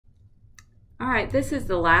All right, this is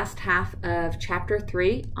the last half of chapter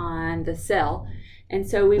 3 on the cell. And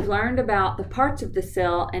so we've learned about the parts of the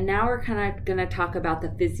cell, and now we're kind of going to talk about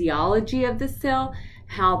the physiology of the cell,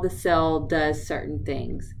 how the cell does certain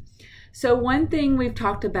things. So one thing we've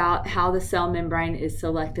talked about, how the cell membrane is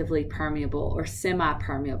selectively permeable or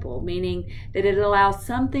semi-permeable, meaning that it allows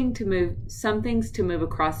some things to move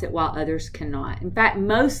across it while others cannot. In fact,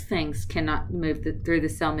 most things cannot move through the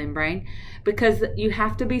cell membrane because you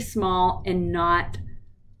have to be small and not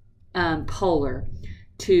polar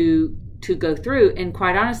to go through. And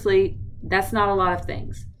quite honestly, that's not a lot of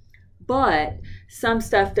things. But some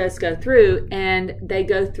stuff does go through, and they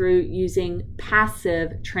go through using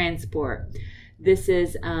passive transport. This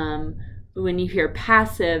is when you hear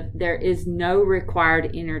passive, there is no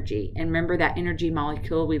required energy. And remember that energy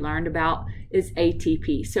molecule we learned about is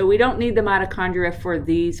ATP. So we don't need the mitochondria for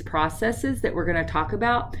these processes that we're going to talk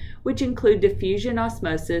about, which include diffusion,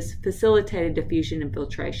 osmosis, facilitated diffusion, and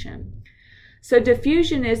filtration. So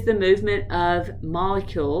diffusion is the movement of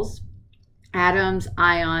molecules, atoms,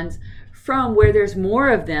 ions, from where there's more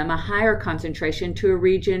of them, a higher concentration, to a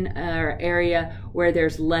region or area where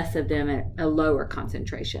there's less of them at a lower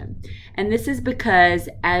concentration. And this is because,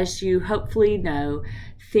 as you hopefully know,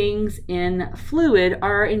 things in fluid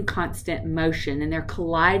are in constant motion and they're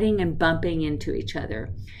colliding and bumping into each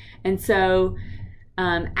other. And so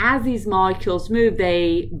as these molecules move,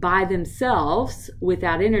 they by themselves,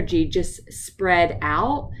 without energy, just spread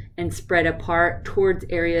out and spread apart towards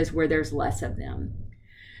areas where there's less of them.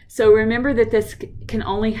 So remember that this can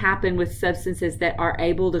only happen with substances that are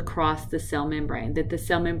able to cross the cell membrane, that the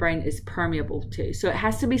cell membrane is permeable to. So it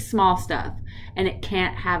has to be small stuff, and it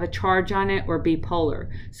can't have a charge on it or be polar.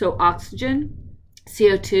 So oxygen,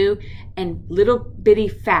 CO2, and little bitty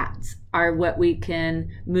fats are what we can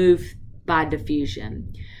move by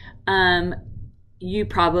diffusion. You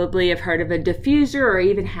probably have heard of a diffuser or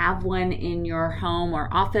even have one in your home or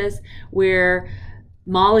office where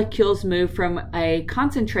molecules move from a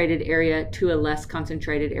concentrated area to a less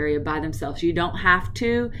concentrated area by themselves. You don't have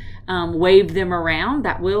to wave them around.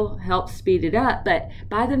 That will help speed it up, but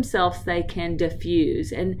by themselves they can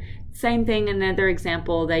diffuse. And same thing, another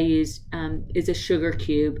example they use is a sugar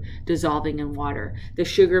cube dissolving in water. The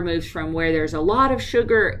sugar moves from where there's a lot of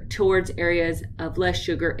sugar towards areas of less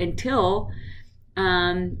sugar until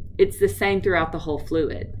it's the same throughout the whole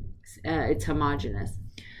fluid. It's homogeneous.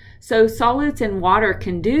 So solids and water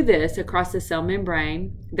can do this across the cell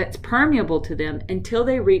membrane that's permeable to them until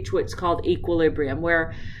they reach what's called equilibrium,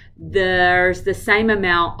 where there's the same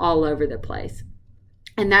amount all over the place.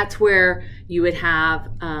 And that's where you would have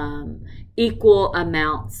equal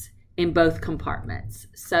amounts in both compartments.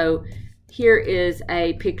 So here is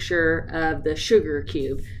a picture of the sugar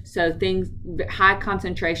cube. So things, high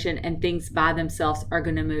concentration and things by themselves are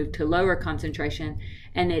going to move to lower concentration.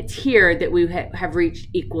 And it's here that we have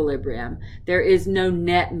reached equilibrium. There is no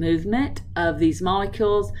net movement of these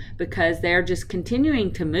molecules because they're just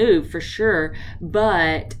continuing to move for sure,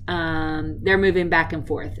 but they're moving back and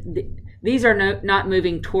forth. These are not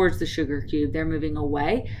moving towards the sugar cube, they're moving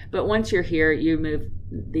away. But once you're here,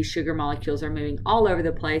 these sugar molecules are moving all over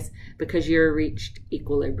the place because you're reached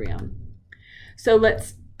equilibrium. So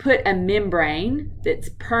let's put a membrane that's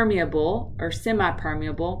permeable or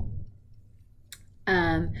semi-permeable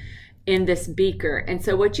in this beaker. And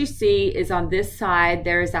so what you see is on this side,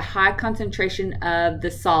 there is a high concentration of the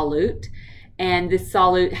solute. And this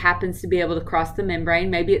solute happens to be able to cross the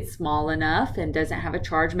membrane. Maybe it's small enough and doesn't have a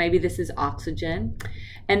charge. Maybe this is oxygen.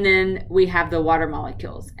 And then we have the water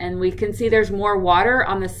molecules. And we can see there's more water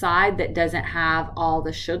on the side that doesn't have all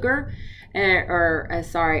the sugar,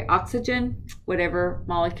 oxygen, whatever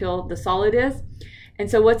molecule the solid is. And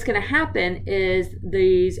so what's going to happen is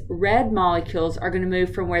these red molecules are going to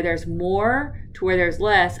move from where there's more to where there's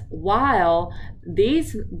less, while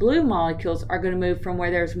these blue molecules are going to move from where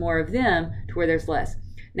there's more of them to where there's less.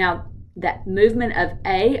 Now, that movement of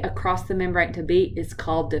A across the membrane to B is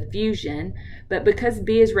called diffusion, but because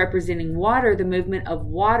B is representing water, the movement of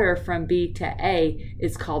water from B to A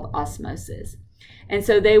is called osmosis. And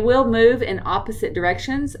so they will move in opposite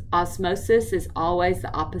directions. Osmosis is always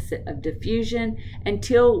the opposite of diffusion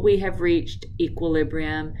until we have reached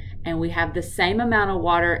equilibrium and we have the same amount of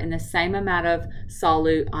water and the same amount of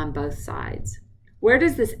solute on both sides. Where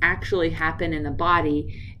does this actually happen in the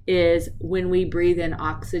body is when we breathe in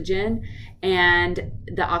oxygen, and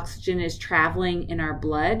the oxygen is traveling in our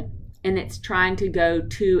blood and it's trying to go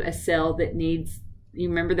to a cell that needs, you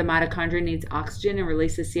remember the mitochondria needs oxygen and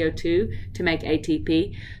releases CO2 to make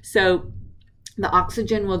ATP. So the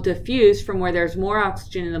oxygen will diffuse from where there's more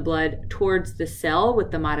oxygen in the blood towards the cell with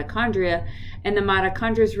the mitochondria, and the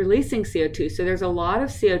mitochondria is releasing CO2. So there's a lot of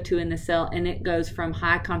CO2 in the cell, and it goes from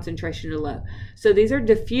high concentration to low. So these are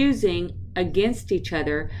diffusing against each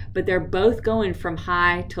other, but they're both going from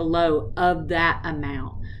high to low of that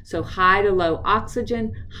amount. So high to low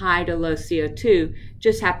oxygen, high to low CO2,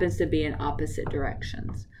 just happens to be in opposite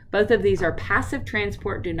directions. Both of these are passive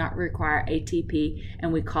transport, do not require ATP,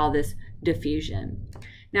 and we call this diffusion.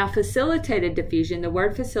 Now, facilitated diffusion, the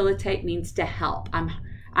word facilitate means to help.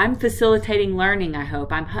 I'm facilitating learning, I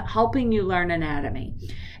hope. I'm helping you learn anatomy.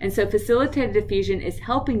 And so facilitated diffusion is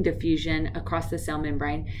helping diffusion across the cell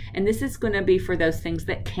membrane. And this is going to be for those things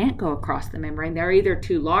that can't go across the membrane. They're either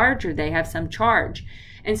too large or they have some charge.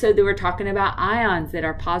 And so they were talking about ions that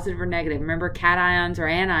are positive or negative. Remember, cations or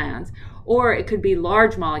anions. Or it could be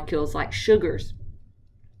large molecules like sugars,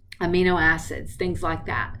 amino acids, things like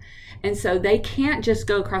that. And so they can't just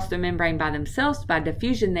go across the membrane by themselves. By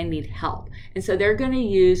diffusion, they need help. And so they're going to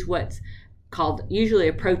use what's called usually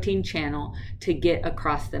a protein channel to get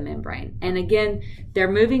across the membrane. And again,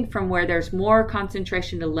 they're moving from where there's more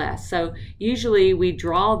concentration to less. So usually we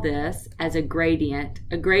draw this as a gradient.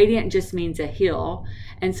 A gradient just means a hill.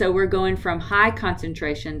 And so we're going from high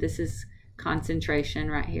concentration, this is concentration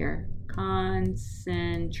right here,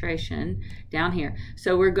 concentration down here.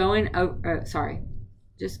 So we're going over, sorry,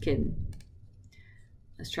 just kidding.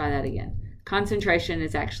 Let's try that again. Concentration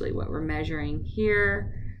is actually what we're measuring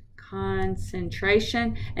here.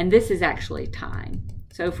 Concentration, and this is actually time.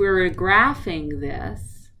 So if we were graphing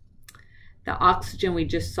this, the oxygen we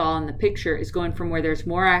just saw in the picture is going from where there's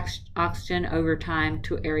more oxygen over time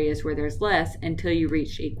to areas where there's less until you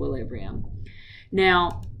reach equilibrium.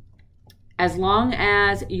 Now, as long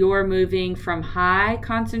as you're moving from high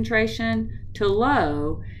concentration to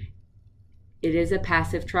low, it is a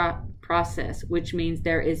passive process, which means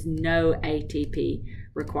there is no ATP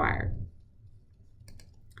required.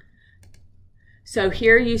 So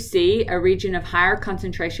here you see a region of higher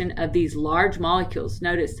concentration of these large molecules.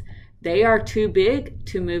 Notice they are too big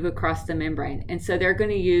to move across the membrane. And so they're going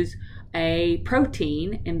to use a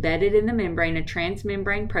protein embedded in the membrane, a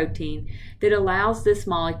transmembrane protein that allows this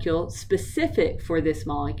molecule, specific for this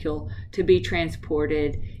molecule, to be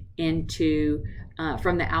transported into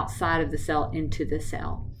from the outside of the cell into the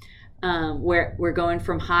cell. Where we're going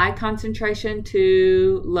from high concentration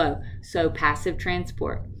to low, so passive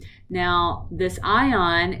transport. Now, this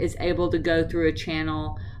ion is able to go through a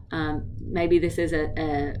channel, maybe this is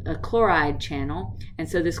a chloride channel, and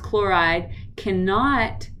so this chloride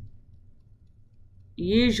cannot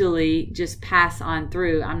usually just pass on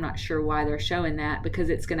through. I'm not sure why they're showing that, because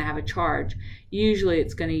it's going to have a charge. Usually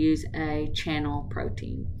it's going to use a channel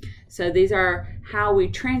protein. So these are how we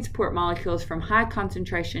transport molecules from high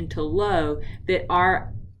concentration to low that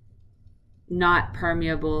are not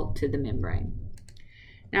permeable to the membrane.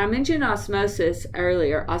 Now, I mentioned osmosis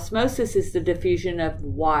earlier. Osmosis is the diffusion of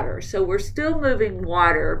water. So we're still moving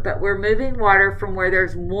water, but we're moving water from where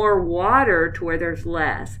there's more water to where there's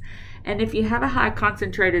less. And if you have a high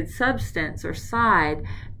concentrated substance or side,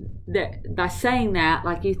 by saying that,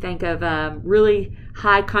 like you think of really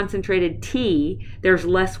high concentrated tea, there's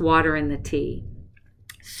less water in the tea.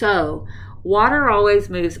 So water always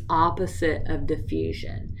moves opposite of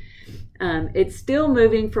diffusion. It's still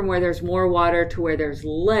moving from where there's more water to where there's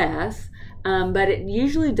less, but it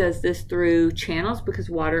usually does this through channels because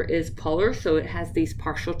water is polar, so it has these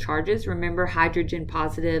partial charges. Remember, hydrogen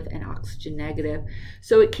positive and oxygen negative.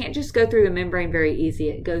 So it can't just go through the membrane very easy.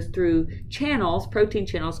 It goes through channels, protein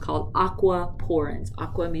channels called aquaporins.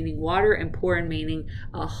 Aqua meaning water and porin meaning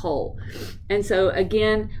a hole. And so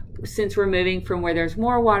again, since we're moving from where there's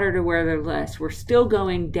more water to where there's less, we're still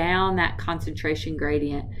going down that concentration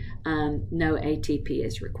gradient. No ATP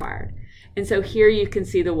is required. And so here you can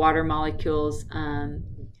see the water molecules.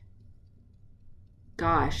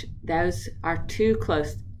 Gosh, those are too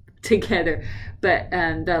close together. But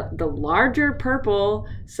the larger purple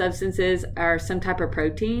substances are some type of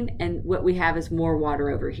protein, and what we have is more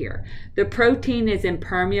water over here. The protein is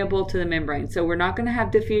impermeable to the membrane, so we're not going to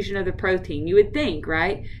have diffusion of the protein. You would think,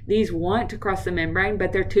 right? These want to cross the membrane,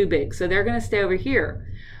 but they're too big, so they're going to stay over here.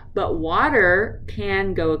 But water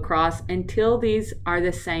can go across until these are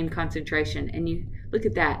the same concentration. And you look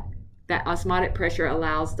at that. That osmotic pressure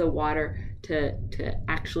allows the water to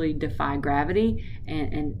actually defy gravity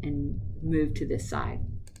and move to this side.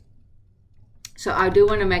 So I do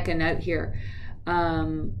want to make a note here.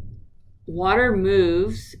 Water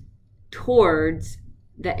moves towards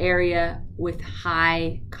the area with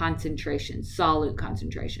high concentration, solute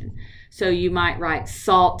concentration. So you might write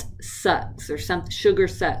salt sucks or sugar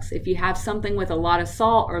sucks. If you have something with a lot of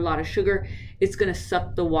salt or a lot of sugar, it's going to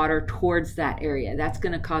suck the water towards that area. That's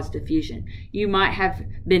going to cause diffusion. You might have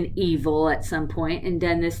been evil at some point and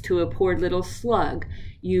done this to a poor little slug.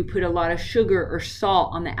 You put a lot of sugar or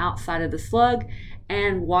salt on the outside of the slug,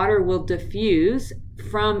 and water will diffuse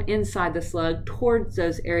from inside the slug towards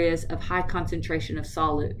those areas of high concentration of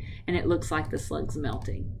solute, and it looks like the slug's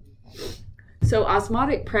melting. So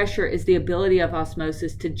osmotic pressure is the ability of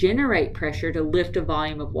osmosis to generate pressure to lift a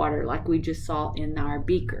volume of water, like we just saw in our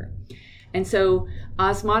beaker. And so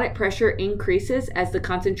osmotic pressure increases as the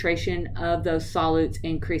concentration of those solutes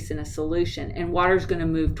increase in a solution, and water is going to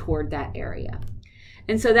move toward that area.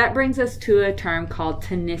 And so that brings us to a term called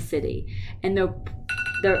tonicity. And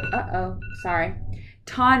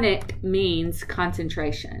tonic means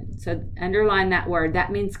concentration. So underline that word.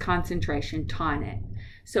 That means concentration, tonic.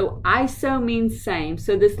 So iso means same.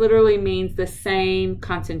 So this literally means the same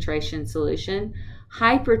concentration solution.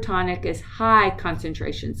 Hypertonic is high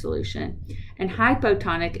concentration solution, and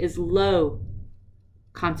hypotonic is low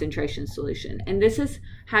concentration solution. And this is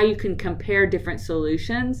how you can compare different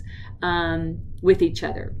solutions with each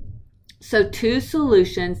other. So two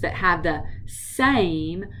solutions that have the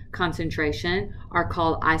same concentration are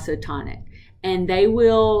called isotonic, and they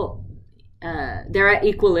will they're at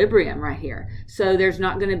equilibrium right here. So there's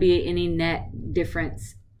not going to be any net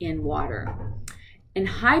difference in water. In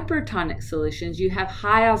hypertonic solutions, you have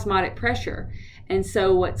high osmotic pressure. And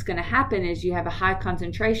so what's going to happen is you have a high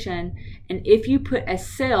concentration, and if you put a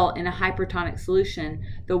cell in a hypertonic solution,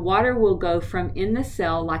 the water will go from in the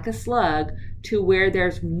cell like a slug to where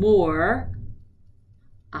there's more,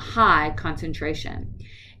 a high concentration.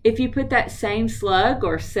 If you put that same slug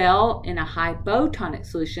or cell in a hypotonic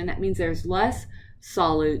solution, that means there's less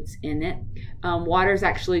solutes in it. Water is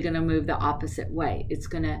actually going to move the opposite way. It's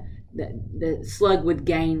going to the slug would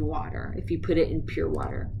gain water if you put it in pure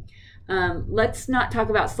water. Let's not talk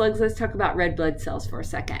about slugs. Let's talk about red blood cells for a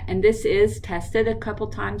second. And this is tested a couple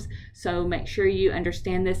times, so make sure you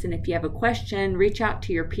understand this. And if you have a question, reach out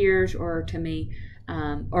to your peers or to me,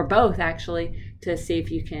 or both actually, to see if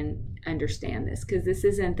you can understand this, because this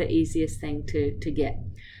isn't the easiest thing to get.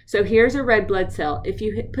 So here's a red blood cell. If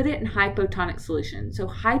you put it in hypotonic solution, so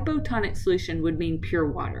hypotonic solution would mean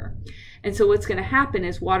pure water. And so what's going to happen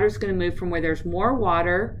is water is going to move from where there's more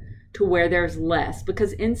water to where there's less,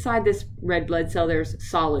 because inside this red blood cell there's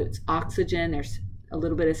solutes, oxygen, there's a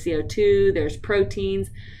little bit of CO2, there's proteins.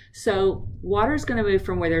 So water is going to move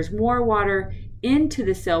from where there's more water into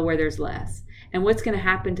the cell where there's less. And what's going to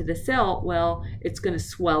happen to the cell? Well, it's going to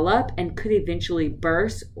swell up and could eventually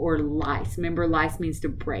burst or lyse. Remember, lyse means to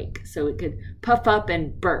break. So it could puff up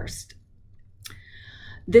and burst.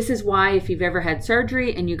 This is why if you've ever had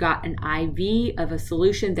surgery and you got an IV of a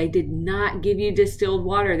solution, they did not give you distilled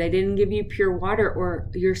water. They didn't give you pure water, or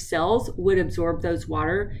your cells would absorb those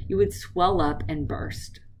water. You would swell up and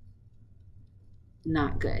burst.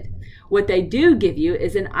 Not good. What they do give you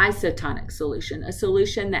is an isotonic solution, a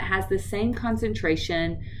solution that has the same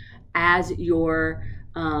concentration as your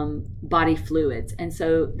body fluids. And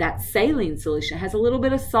so that saline solution has a little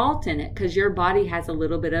bit of salt in it, because your body has a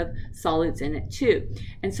little bit of solutes in it too.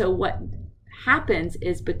 And so what happens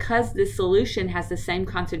is, because this solution has the same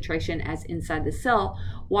concentration as inside the cell,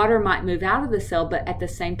 water might move out of the cell, but at the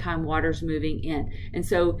same time water's moving in. And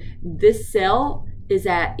so this cell is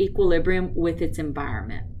at equilibrium with its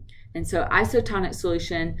environment. And so isotonic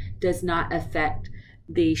solution does not affect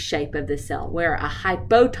the shape of the cell, where a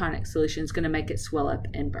hypotonic solution is going to make it swell up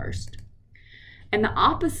and burst. And the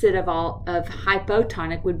opposite of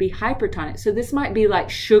hypotonic would be hypertonic. So this might be like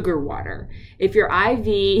sugar water. If your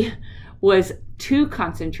IV was too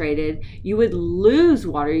concentrated, you would lose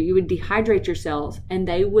water, you would dehydrate your cells, and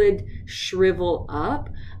they would shrivel up.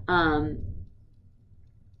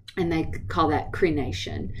 And they call that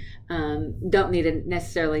crenation. Don't need to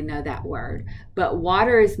necessarily know that word. But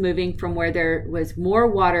water is moving from where there was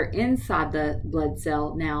more water inside the blood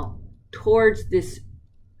cell now towards this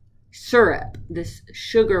syrup, this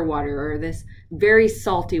sugar water, or this very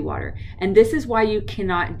salty water. And this is why you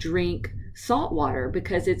cannot drink salt water,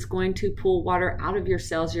 because it's going to pull water out of your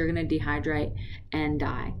cells. You're going to dehydrate and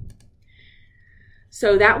die.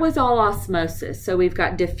 So that was all osmosis. So we've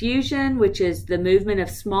got diffusion, which is the movement of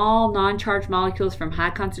small non-charged molecules from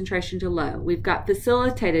high concentration to low. We've got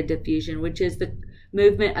facilitated diffusion, which is the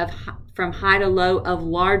movement of from high to low of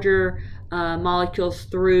larger molecules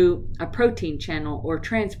through a protein channel or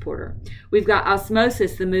transporter. We've got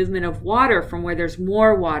osmosis, the movement of water from where there's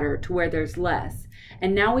more water to where there's less.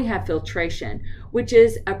 And now we have filtration, which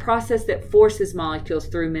is a process that forces molecules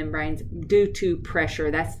through membranes due to pressure.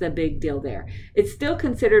 That's the big deal there. It's still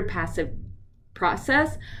considered passive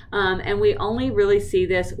process, and we only really see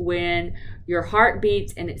this when your heart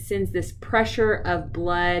beats and it sends this pressure of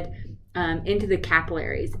blood into the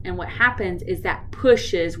capillaries. And what happens is that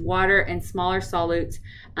pushes water and smaller solutes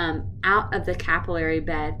out of the capillary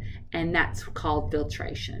bed, and that's called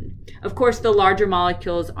filtration. Of course, the larger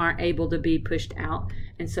molecules aren't able to be pushed out,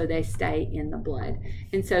 and so they stay in the blood.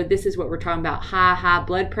 And so this is what we're talking about. High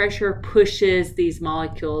blood pressure pushes these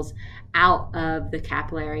molecules out of the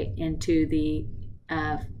capillary into the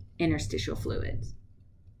interstitial fluids.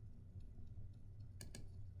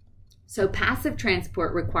 So passive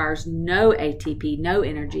transport requires no ATP, no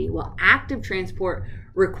energy. Well, active transport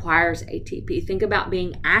requires ATP. Think about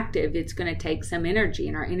being active. It's going to take some energy,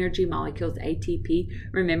 and our energy molecules, ATP,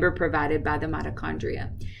 remember, provided by the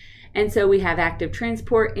mitochondria. And so we have active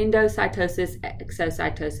transport, endocytosis,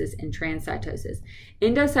 exocytosis, and transcytosis.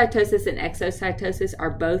 Endocytosis and exocytosis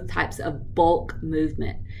are both types of bulk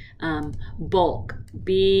movement. Bulk,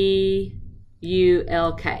 B-U-L-K.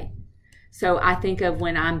 So I think of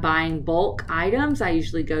when I'm buying bulk items, I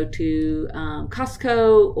usually go to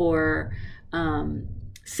Costco or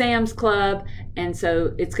Sam's Club, and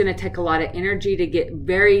so it's going to take a lot of energy to get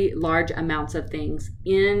very large amounts of things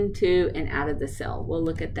into and out of the cell. We'll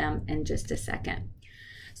look at them in just a second.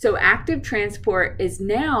 So active transport is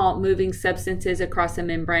now moving substances across a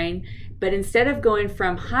membrane, but instead of going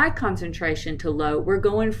from high concentration to low, we're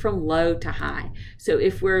going from low to high. So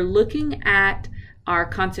if we're looking at our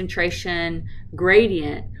concentration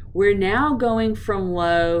gradient, we're now going from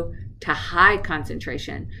low to high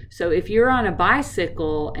concentration. So if you're on a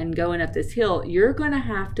bicycle and going up this hill, you're going to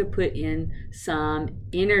have to put in some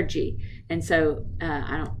energy. And so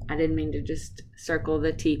I didn't mean to just circle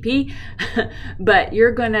the TP, but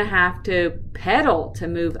you're going to have to pedal to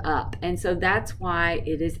move up. And so that's why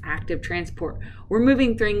it is active transport. We're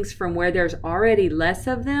moving things from where there's already less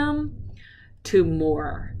of them to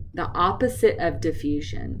more, the opposite of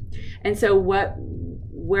diffusion. And so what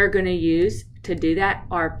we're going to use to do that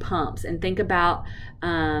are pumps. And think about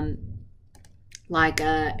like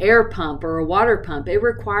an air pump or a water pump. It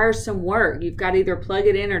requires some work. You've got to either plug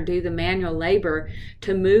it in or do the manual labor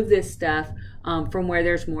to move this stuff from where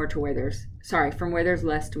there's more to where there's, from where there's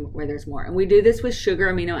less to where there's more. And we do this with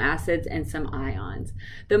sugar, amino acids, and some ions.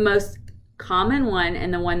 The most common one,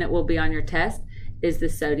 and the one that will be on your test, is the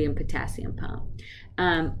sodium-potassium pump.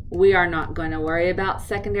 We are not going to worry about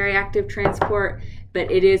secondary active transport, but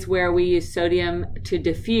it is where we use sodium to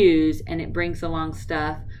diffuse, and it brings along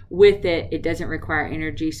stuff with it. It doesn't require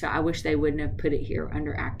energy, so I wish they wouldn't have put it here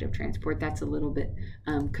under active transport. That's a little bit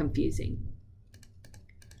confusing.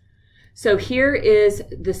 So here is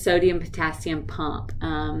the sodium-potassium pump.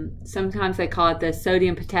 Sometimes they call it the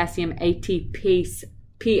sodium-potassium ATPase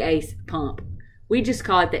pump. We just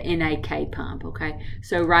call it the NAK pump, okay?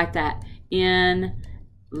 So write that N,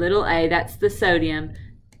 little a, that's the sodium,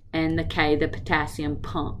 and the K, the potassium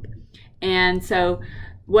pump. And so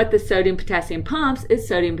what the sodium-potassium pumps is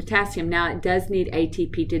sodium-potassium. Now it does need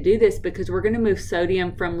ATP to do this because we're going to move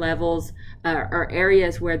sodium from levels or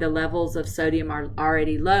areas where the levels of sodium are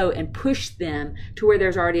already low and push them to where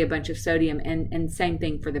there's already a bunch of sodium, and same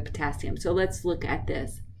thing for the potassium. So let's look at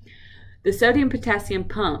this. The sodium-potassium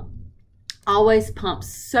pump always pumps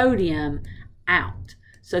sodium out.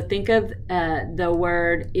 So think of the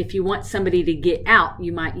word, if you want somebody to get out,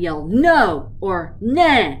 you might yell no or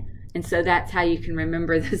nah. And so that's how you can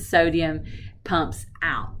remember the sodium pumps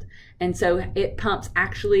out. And so it pumps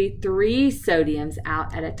actually 3 sodiums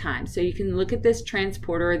out at a time. So you can look at this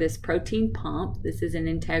transporter, this protein pump. This is an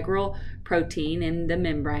integral protein in the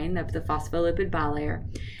membrane of the phospholipid bilayer.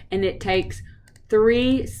 And it takes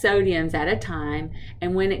 3 sodiums at a time,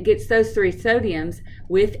 and when it gets those 3 sodiums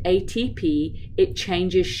with ATP, it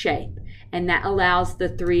changes shape, and that allows the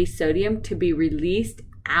 3 sodium to be released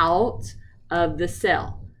out of the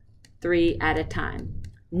cell, 3 at a time.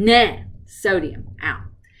 Nah, sodium out.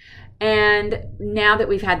 And now that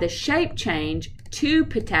we've had the shape change, 2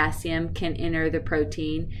 potassium can enter the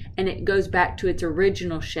protein, and it goes back to its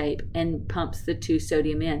original shape and pumps the 2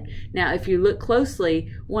 sodium in. Now, if you look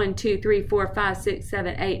closely, 1, 2, 3, 4, 5, 6,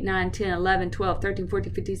 7, 8, 9, 10, 11, 12, 13,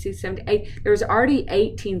 14, 15, 16, 17, 18. There's already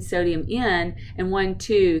 18 sodium in, and 1,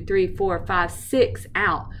 2, 3, 4, 5, 6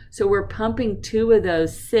 out. So we're pumping 2 of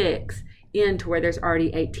those 6 into where there's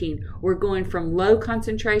already 18. We're going from low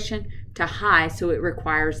concentration to high, so it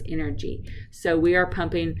requires energy. So we are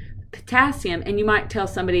pumping potassium, and you might tell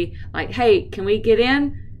somebody like, hey, can we get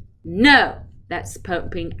in? No, that's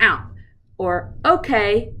pumping out. Or,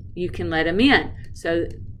 okay, you can let them in. So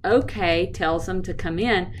OK tells them to come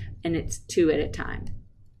in, and it's 2 at a time.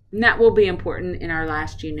 And that will be important in our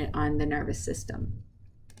last unit on the nervous system.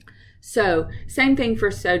 So same thing for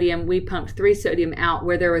sodium. We pumped 3 sodium out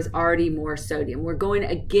where there was already more sodium. We're going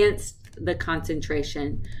against the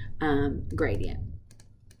concentration gradient.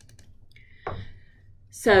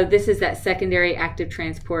 So this is that secondary active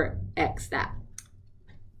transport X that.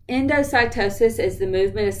 Endocytosis is the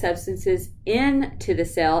movement of substances into the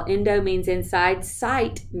cell. Endo means inside,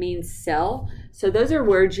 cyte means cell. So those are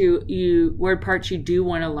words word parts you do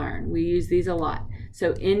want to learn. We use these a lot.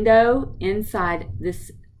 So endo, inside,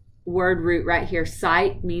 this word root right here,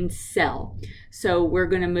 cyte means cell. So we're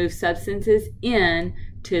going to move substances in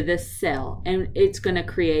to the cell, and it's going to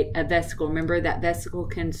create a vesicle. Remember that vesicle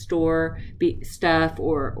can store stuff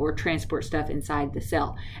or transport stuff inside the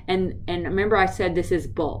cell. And remember I said this is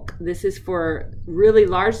bulk. This is for really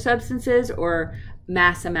large substances or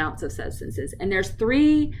mass amounts of substances. And there's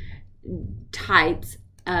 3 types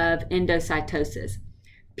of endocytosis.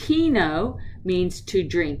 Pino means to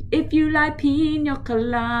drink. If you like pina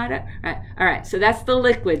colada. All right, so that's the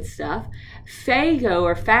liquid stuff. Phago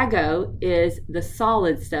or phago is the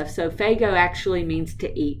solid stuff. So phago actually means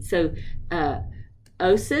to eat. So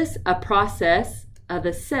osis, a process of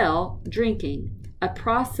a cell drinking. A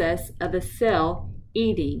process of a cell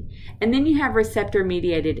eating. And then you have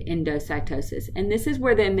receptor-mediated endocytosis. And this is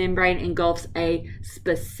where the membrane engulfs a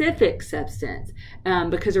specific substance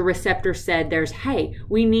because a receptor said hey,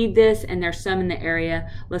 we need this and there's some in the area.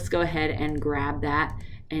 Let's go ahead and grab that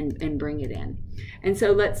and bring it in. And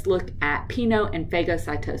so let's look at pino and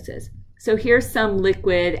phagocytosis. So here's some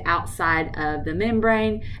liquid outside of the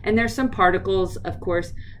membrane, and there's some particles, of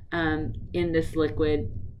course, in this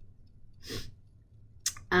liquid.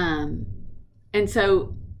 And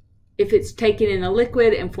so if it's taken in a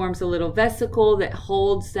liquid and forms a little vesicle that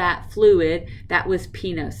holds that fluid, that was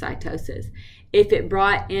pinocytosis. If it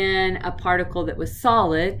brought in a particle that was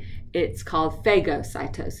solid, it's called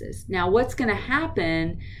phagocytosis. Now, what's going to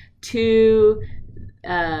happen to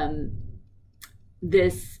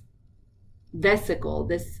this vesicle,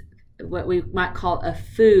 what we might call a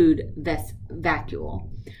food vacuole?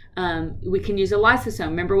 We can use a lysosome.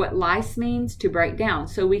 Remember what lyse means? To break down.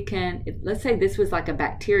 So we can, let's say this was like a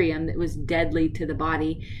bacterium that was deadly to the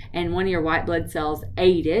body and one of your white blood cells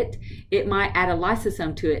ate it. It might add a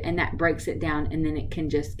lysosome to it and that breaks it down, and then it can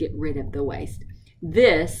just get rid of the waste.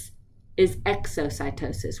 This is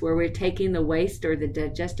exocytosis, where we're taking the waste or the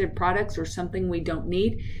digested products or something we don't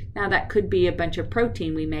need. Now that could be a bunch of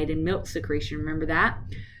protein we made in milk secretion. Remember that?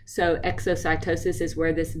 So exocytosis is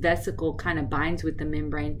where this vesicle kind of binds with the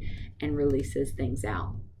membrane and releases things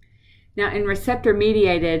out. Now in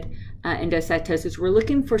receptor-mediated endocytosis, we're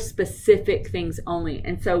looking for specific things only.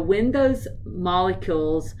 And so when those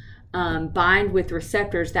molecules bind with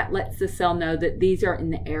receptors, that lets the cell know that these are in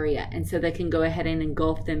the area. And so they can go ahead and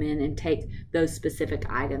engulf them in and take those specific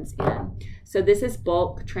items in. So this is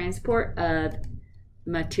bulk transport of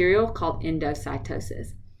material called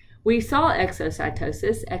endocytosis. We saw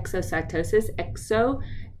exocytosis,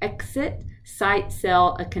 exit, site,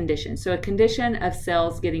 cell, a condition. So a condition of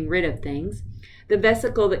cells getting rid of things. The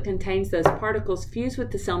vesicle that contains those particles fused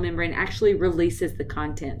with the cell membrane actually releases the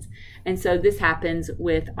contents. And so this happens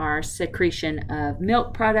with our secretion of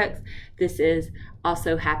milk products. This is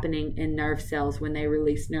also happening in nerve cells when they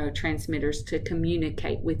release neurotransmitters to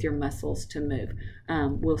communicate with your muscles to move.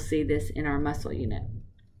 We'll see this in our muscle unit.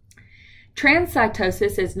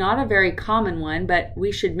 Transcytosis is not a very common one, but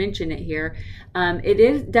we should mention it here.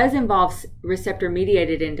 It does involve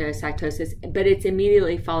receptor-mediated endocytosis, but it's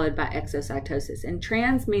immediately followed by exocytosis. And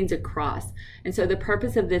trans means across. And so the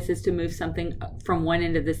purpose of this is to move something from one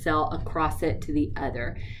end of the cell across it to the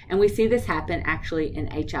other. And we see this happen actually in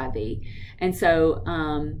HIV. And so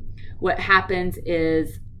what happens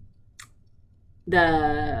is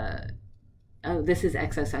this is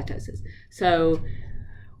exocytosis. So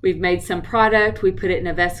we've made some product, we put it in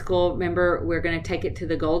a vesicle. Remember, we're going to take it to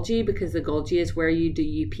the Golgi because the Golgi is where you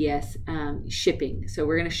do UPS shipping. So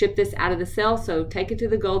we're going to ship this out of the cell. So take it to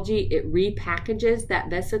the Golgi, it repackages that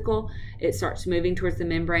vesicle, it starts moving towards the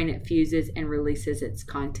membrane, it fuses and releases its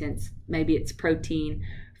contents. Maybe it's protein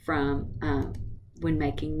from when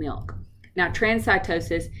making milk. Now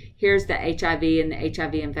transcytosis, here's the HIV and the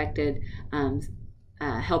HIV infected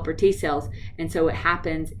helper T cells. And so what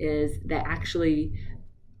happens is they actually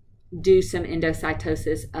do some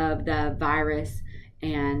endocytosis of the virus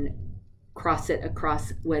and cross it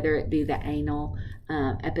across, whether it be the anal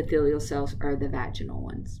epithelial cells or the vaginal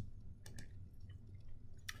ones.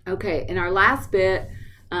 Okay, in our last bit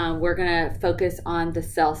we're going to focus on the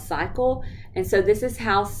cell cycle. And so this is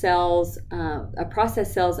how cells, a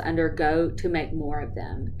process cells undergo to make more of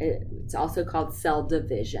them. It's also called cell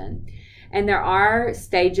division. And there are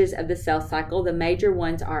stages of the cell cycle. The major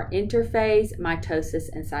ones are interphase, mitosis,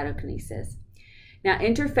 and cytokinesis. Now,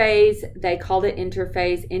 interphase, they called it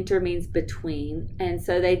interphase. Inter means between. And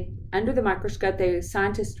so under the microscope, the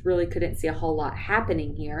scientists really couldn't see a whole lot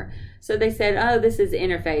happening here. So they said, oh, this is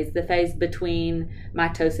interphase, the phase between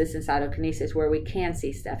mitosis and cytokinesis, where we can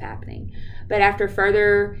see stuff happening. But after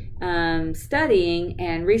further studying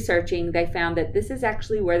and researching, they found that this is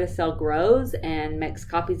actually where the cell grows and makes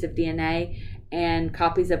copies of DNA and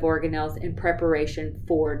copies of organelles in preparation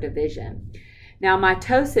for division. Now,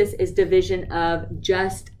 mitosis is division of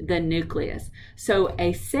just the nucleus. So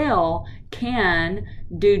a cell can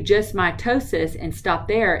do just mitosis and stop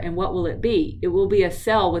there, and what will it be? It will be a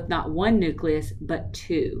cell with not one nucleus, but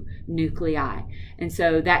two nuclei. And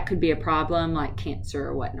so that could be a problem like cancer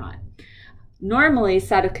or whatnot. Normally,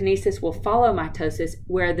 cytokinesis will follow mitosis,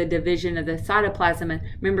 where the division of the cytoplasm, and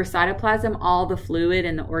remember cytoplasm, all the fluid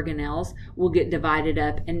and the organelles will get divided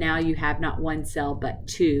up, and now you have not one cell but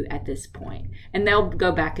two at this point. And they'll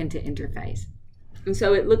go back into interphase. And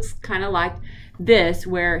so it looks kind of like this,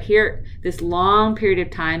 where here, this long period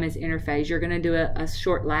of time is interphase. You're going to do a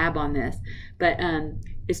short lab on this, but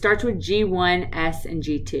it starts with G1, S, and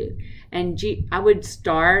G2. And I would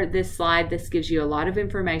start this slide. This gives you a lot of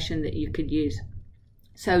information that you could use.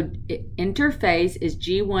 So interphase is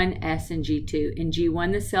G1, S, and G2. In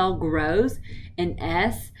G1, the cell grows. In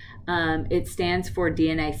S, it stands for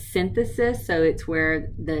DNA synthesis. So it's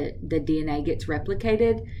where the DNA gets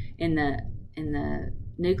replicated in the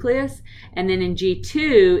nucleus. And then in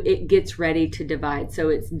G2, it gets ready to divide. So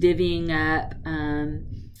it's divvying up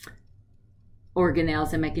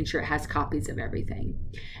organelles and making sure it has copies of everything.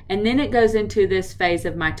 And then it goes into this phase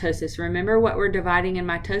of mitosis. Remember what we're dividing in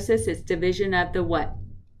mitosis? It's division of the what?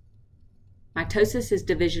 Mitosis is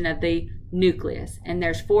division of the nucleus. And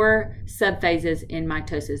there's 4 subphases in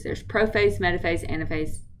mitosis. There's prophase, metaphase,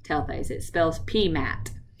 anaphase, telophase. It spells PMAT.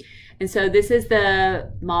 And so this is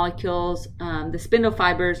the molecules, the spindle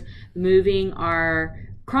fibers moving our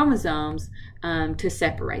chromosomes to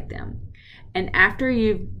separate them. And after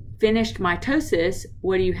you've finished mitosis,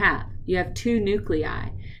 what do you have? You have 2 nuclei.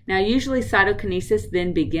 Now, usually cytokinesis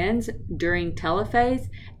then begins during telophase,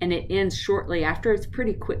 and it ends shortly after. It's a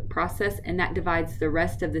pretty quick process, and that divides the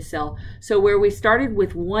rest of the cell. So where we started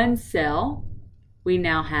with 1 cell, we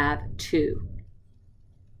now have 2.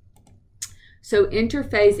 So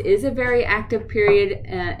interphase is a very active period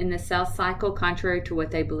in the cell cycle, contrary to what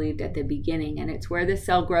they believed at the beginning. And it's where the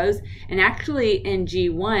cell grows. And actually in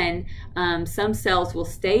G1, some cells will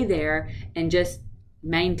stay there and just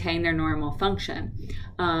maintain their normal function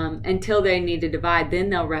until they need to divide. Then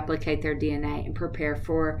they'll replicate their DNA and prepare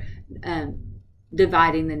for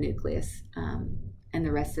dividing the nucleus and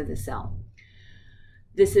the rest of the cell.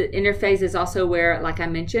 This interphase is also where, like I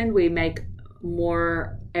mentioned, we make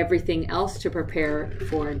more everything else to prepare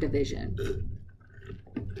for division.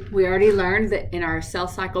 We already learned that in our cell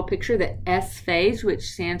cycle picture that S phase, which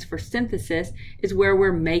stands for synthesis, is where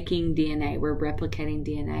we're making DNA. We're replicating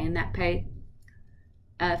DNA in that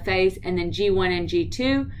phase. And then G1 and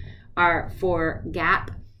G2 are for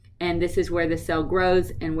gap, and this is where the cell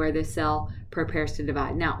grows and where the cell prepares to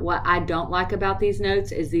divide. Now, what I don't like about these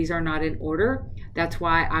notes is these are not in order. That's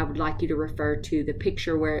why I would like you to refer to the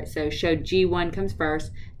picture where it showed G1 comes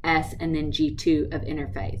first, S, and then G2 of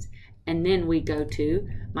interphase. And then we go to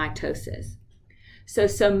mitosis. So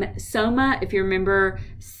soma, if you remember,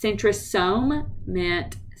 centrosome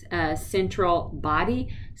meant central body.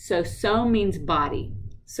 So some means body.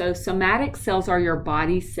 So somatic cells are your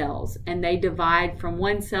body cells, and they divide from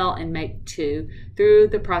 1 cell and make 2 through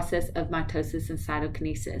the process of mitosis and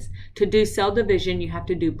cytokinesis. To do cell division, you have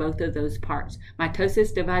to do both of those parts.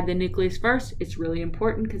 Mitosis, divide the nucleus first. It's really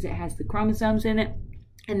important because it has the chromosomes in it,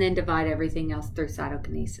 and then divide everything else through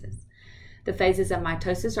cytokinesis. The phases of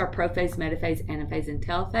mitosis are prophase, metaphase, anaphase, and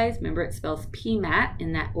telophase. Remember, it spells PMAT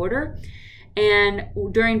in that order. And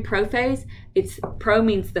during prophase, pro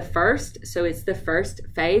means the first, so it's the first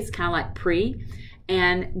phase, kind of like pre.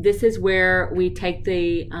 And this is where we take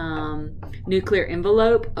the nuclear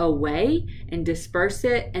envelope away and disperse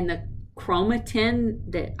it. And the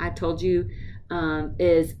chromatin that I told you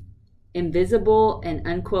is invisible and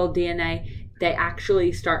uncoiled DNA. They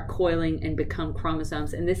actually start coiling and become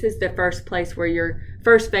chromosomes. And this is the first place where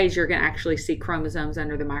first phase, you're going to actually see chromosomes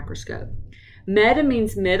under the microscope. Meta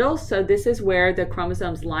means middle, so this is where the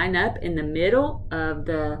chromosomes line up in the middle of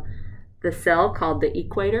the cell called the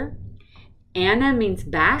equator. Ana means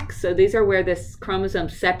back. So these are where the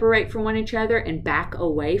chromosomes separate from one each other and back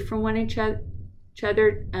away from one each other,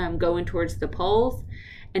 going towards the poles.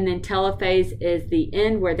 And then telophase is the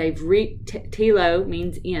end where they've reached. Telo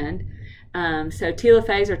means end. So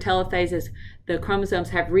telophase or telophase is the chromosomes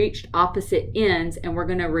have reached opposite ends, and we're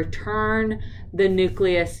going to return the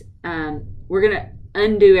nucleus. We're going to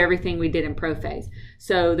undo everything we did in prophase.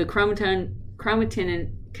 So the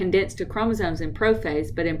chromatin condensed to chromosomes in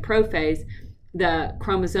prophase, but in prophase, the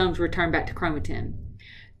chromosomes return back to chromatin.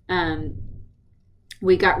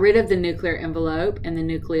 We got rid of the nuclear envelope and the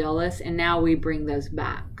nucleolus, and now we bring those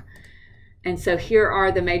back. And so here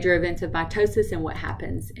are the major events of mitosis and what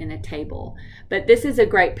happens in a table. But this is a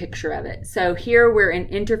great picture of it. So here we're in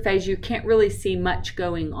interphase. You can't really see much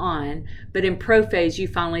going on, but in prophase you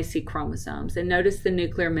finally see chromosomes. And notice the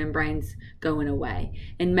nuclear membranes going away.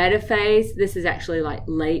 In metaphase, this is actually like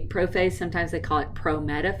late prophase. Sometimes they call it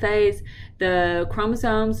prometaphase. The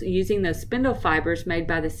chromosomes, using those spindle fibers made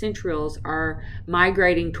by the centrioles, are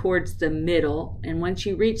migrating towards the middle. And once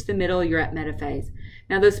you reach the middle, you're at metaphase.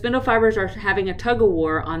 Now, those spindle fibers are having a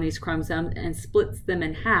tug-of-war on these chromosomes and splits them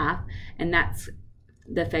in half, and that's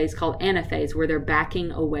the phase called anaphase, where they're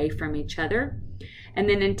backing away from each other. And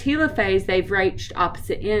then in telophase, they've reached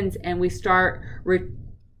opposite ends, and we start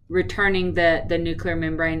returning the nuclear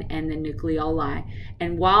membrane and the nucleoli.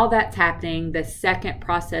 And while that's happening, the second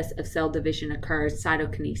process of cell division occurs,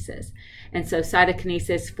 cytokinesis. And so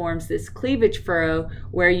cytokinesis forms this cleavage furrow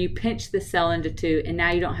where you pinch the cell into two, and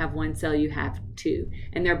now you don't have one cell, you have two.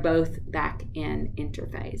 And they're both back in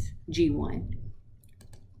interphase, G1.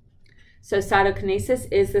 So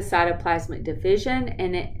cytokinesis is the cytoplasmic division,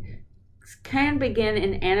 and it can begin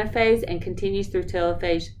in anaphase and continues through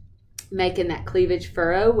telophase, making that cleavage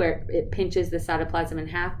furrow where it pinches the cytoplasm in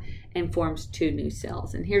half and forms two new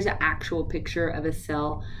cells. And here's an actual picture of a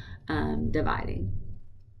cell dividing.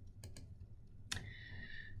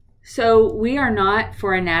 So we are not,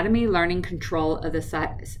 for anatomy, learning control of the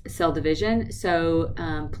cell division.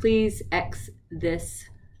 So please X this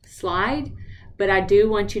slide. But I do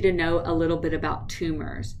want you to know a little bit about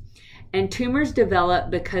tumors. And tumors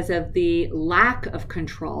develop because of the lack of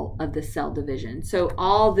control of the cell division. So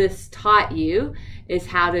all this taught you is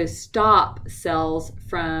how to stop cells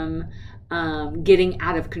from getting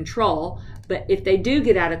out of control. But if they do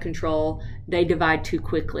get out of control, they divide too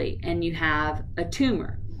quickly, and you have a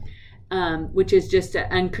tumor, which is just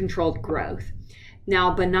an uncontrolled growth.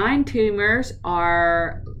 Now, benign tumors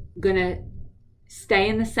are going to stay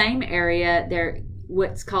in the same area. They're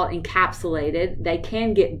what's called encapsulated. They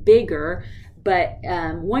can get bigger, but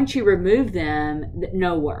once you remove them,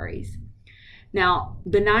 no worries. Now,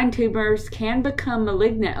 benign tumors can become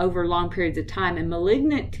malignant over long periods of time, and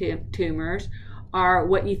malignant tumors are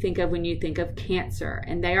what you think of when you think of cancer,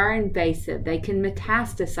 and they are invasive. They can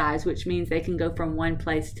metastasize, which means they can go from one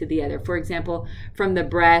place to the other. For example, from the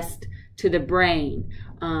breast to the brain.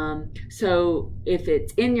 So if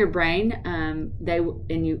it's in your brain, and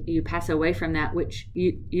you pass away from that, which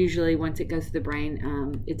usually once it goes to the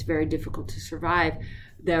brain, it's very difficult to survive.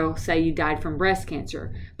 They'll say you died from breast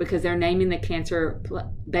cancer because they're naming the cancer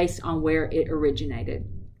based on where it originated.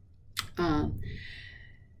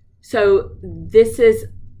 So this is,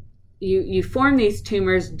 you form these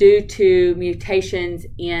tumors due to mutations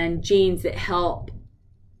in genes that help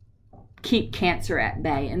keep cancer at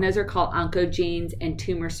bay, and those are called oncogenes and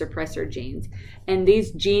tumor suppressor genes. And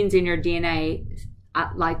these genes in your DNA,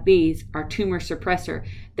 like these, are tumor suppressor.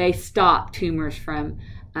 They stop tumors from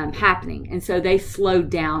happening, and so they slow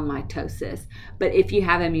down mitosis. But if you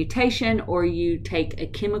have a mutation or you take a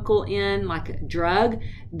chemical in, like a drug,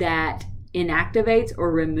 that inactivates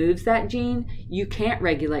or removes that gene, you can't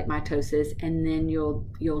regulate mitosis, and then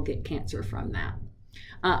you'll get cancer from that.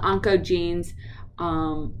 Oncogenes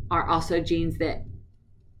are also genes that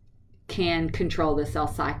can control the cell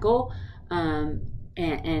cycle,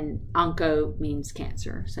 and onco means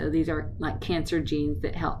cancer. So these are like cancer genes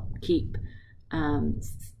that help keep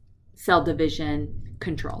cell division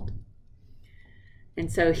controlled. And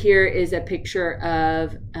so here is a picture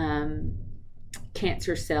of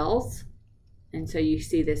cancer cells. And so you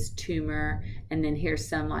see this tumor, and then here's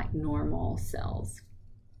some like normal cells.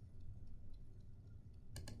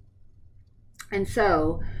 And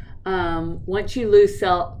so once you lose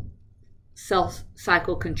cell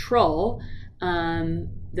cycle control,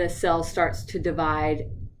 the cell starts to divide,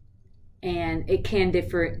 and it can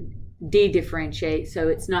de-differentiate, so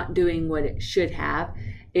it's not doing what it should have.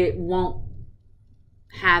 It won't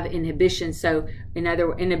have inhibition. So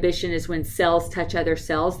inhibition is when cells touch other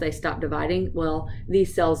cells, they stop dividing. Well,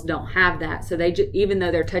 these cells don't have that, so even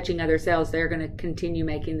though they're touching other cells, they're going to continue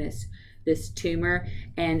making this this tumor,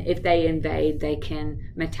 and if they invade, they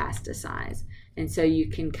can metastasize. And so you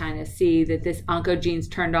can kind of see that this oncogene's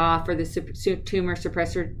turned off or the tumor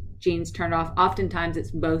suppressor genes turned off. Oftentimes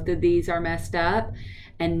it's both of these are messed up.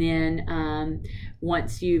 And then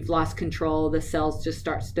once you've lost control, the cells just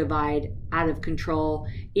starts to divide out of control.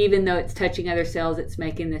 Even though it's touching other cells, it's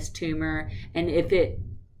making this tumor. And if it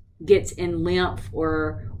gets in lymph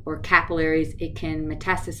or capillaries, it can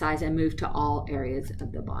metastasize and move to all areas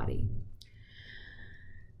of the body.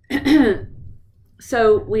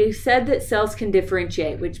 So we said that cells can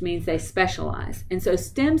differentiate, which means they specialize. And so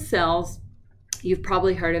stem cells, you've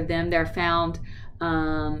probably heard of them. They're found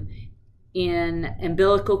in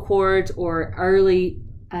umbilical cords or early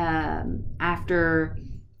after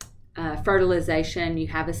fertilization. You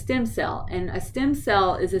have a stem cell, and a stem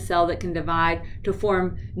cell is a cell that can divide to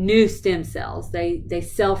form new stem cells. They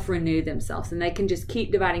self-renew themselves, and they can just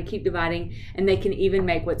keep dividing, and they can even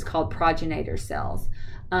make what's called progenitor cells.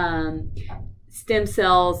 Stem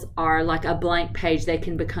cells are like a blank page. They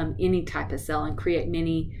can become any type of cell and create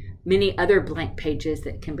many other blank pages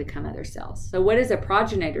that can become other cells. So what is a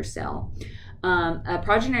progenitor cell? A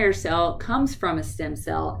progenitor cell comes from a stem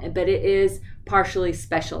cell, but it is partially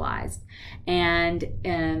specialized. And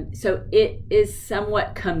so it is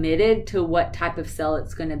somewhat committed to what type of cell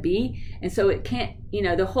it's going to be. And so it can't,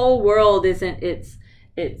 the whole world isn't its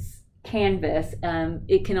canvas.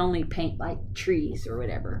 It can only paint like trees or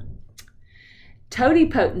whatever.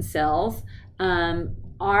 Totipotent cells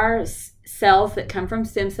are cells that come from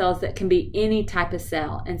stem cells that can be any type of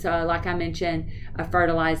cell. And so like I mentioned, a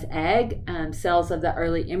fertilized egg, cells of the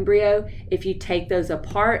early embryo, if you take those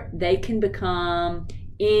apart, they can become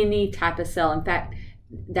any type of cell. In fact,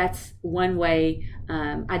 that's one way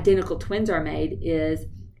identical twins are made, is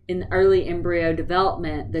in the early embryo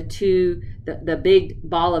development, the big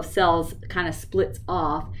ball of cells kind of splits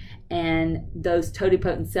off, and those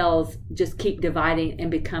totipotent cells just keep dividing and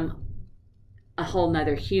become a whole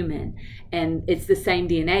nother human. And it's the same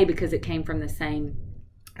DNA because it came from the same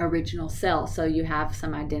original cell. So you have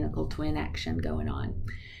some identical twin action going on.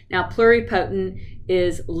 Now, pluripotent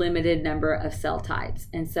is limited number of cell types.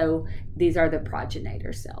 And so these are the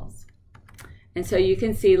progenitor cells. And so you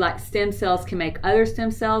can see like stem cells can make other stem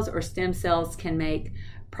cells, or stem cells can make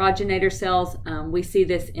progenitor cells. We see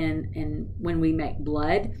this in when we make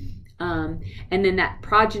blood. And then that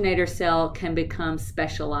progenitor cell can become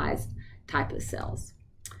specialized type of cells.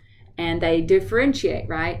 And they differentiate,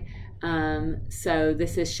 right? So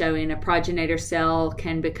this is showing a progenitor cell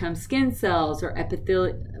can become skin cells, or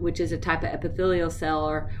epithelial, which is a type of epithelial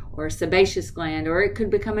cell, or sebaceous gland, or it could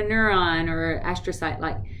become a neuron or astrocyte.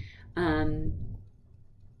 Like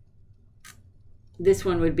this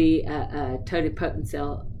one would be a totipotent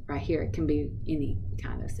cell right here. It can be any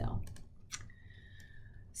kind of cell.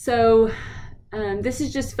 So this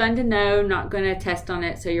is just fun to know. Not going to test on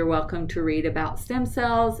it, so you're welcome to read about stem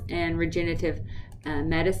cells and regenerative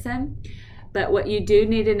medicine. But what you do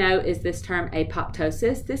need to know is this term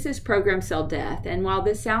apoptosis. This is programmed cell death. And while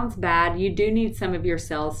this sounds bad, you do need some of your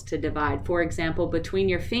cells to divide. For example, between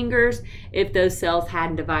your fingers, if those cells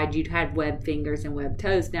hadn't divided, you'd have webbed fingers and webbed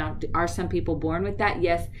toes. Now, are some people born with that?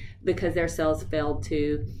 Yes, because their cells failed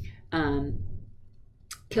to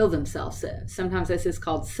kill themselves. Sometimes this is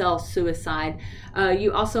called cell suicide.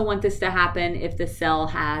 You also want this to happen if the cell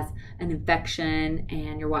has an infection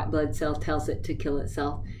and your white blood cell tells it to kill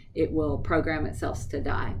itself. It will program itself to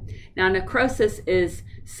die. Now, necrosis is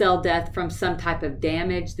cell death from some type of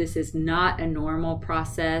damage. This is not a normal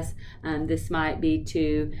process. This might be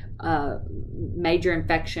to major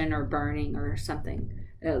infection or burning or something,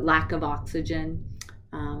 lack of oxygen.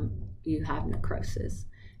 You have necrosis.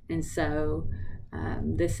 And so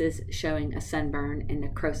this is showing a sunburn and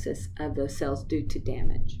necrosis of those cells due to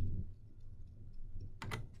damage.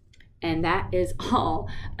 And that is all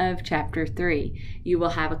of chapter 3. You will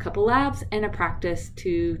have a couple labs and a practice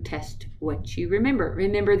to test what you remember.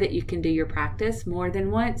 Remember that you can do your practice more than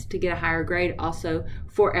once to get a higher grade, also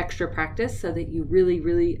for extra practice, so that you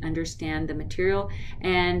really understand the material.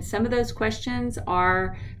 And some of those questions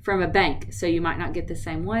are from a bank, so you might not get the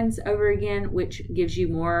same ones over again, which gives you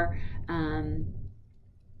more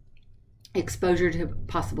exposure to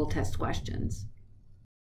possible test questions.